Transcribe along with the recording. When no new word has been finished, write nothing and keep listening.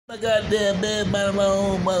My goddamn man, minding my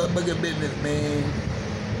own motherfucking business, man.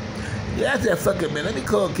 Yeah, that's that fucking man. Let me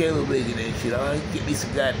call Cablevison and shit. I want to get me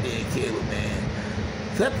some goddamn cable, man.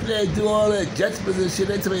 So after they do all the adjustments and shit,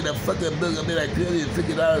 they tell me the fucking bill gonna be like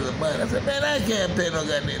 $250 a month. I said, man, I can't pay no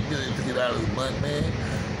goddamn $250 a month, man.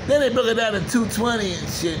 Then they broke it down to $220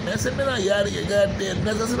 and shit, man. I said, man, I'm out of your goddamn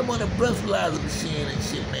nuts. I said, I'm on a breathalyzer machine and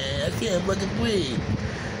shit, man. I can't fucking breathe.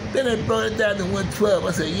 Then they brought it down to $112.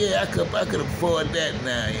 I said, yeah, I could afford that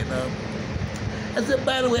now, you know. I said,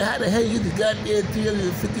 by the way, how the hell you get goddamn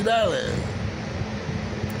 $350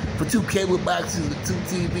 for 2 cable boxes with 2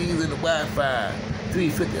 TVs and the Wi-Fi?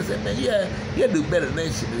 $350. I said, man, yeah, you gotta do better than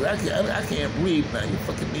that shit, dude. I can't breathe now. You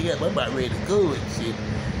fucking me up. I'm about ready to go and shit.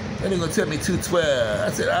 Then they're gonna tell me $212.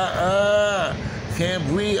 I said, can't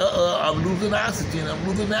breathe. I'm losing oxygen. I'm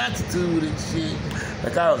losing altitude and shit.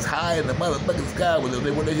 Like I was high in the motherfucking sky when they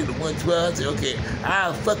hit the 112. I said, okay,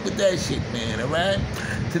 I'll fuck with that shit, man, all right?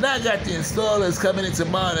 Tonight I got the installers coming in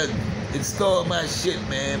tomorrow to install my shit,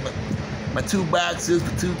 man. My 2 boxes,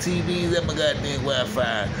 the 2 TVs, and my goddamn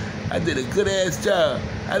Wi-Fi. I did a good ass job.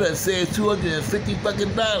 I done saved $250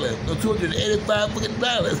 fucking dollars. No, $285 fucking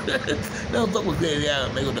dollars. Don't fuck with crazy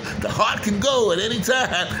out, man. The heart can go at any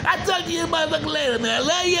time. I talk to you motherfucker later, man. I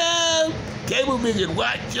love you. Cablevison,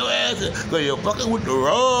 watch your ass, cause you're fucking with the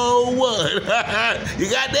wrong one. You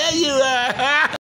got that, you right?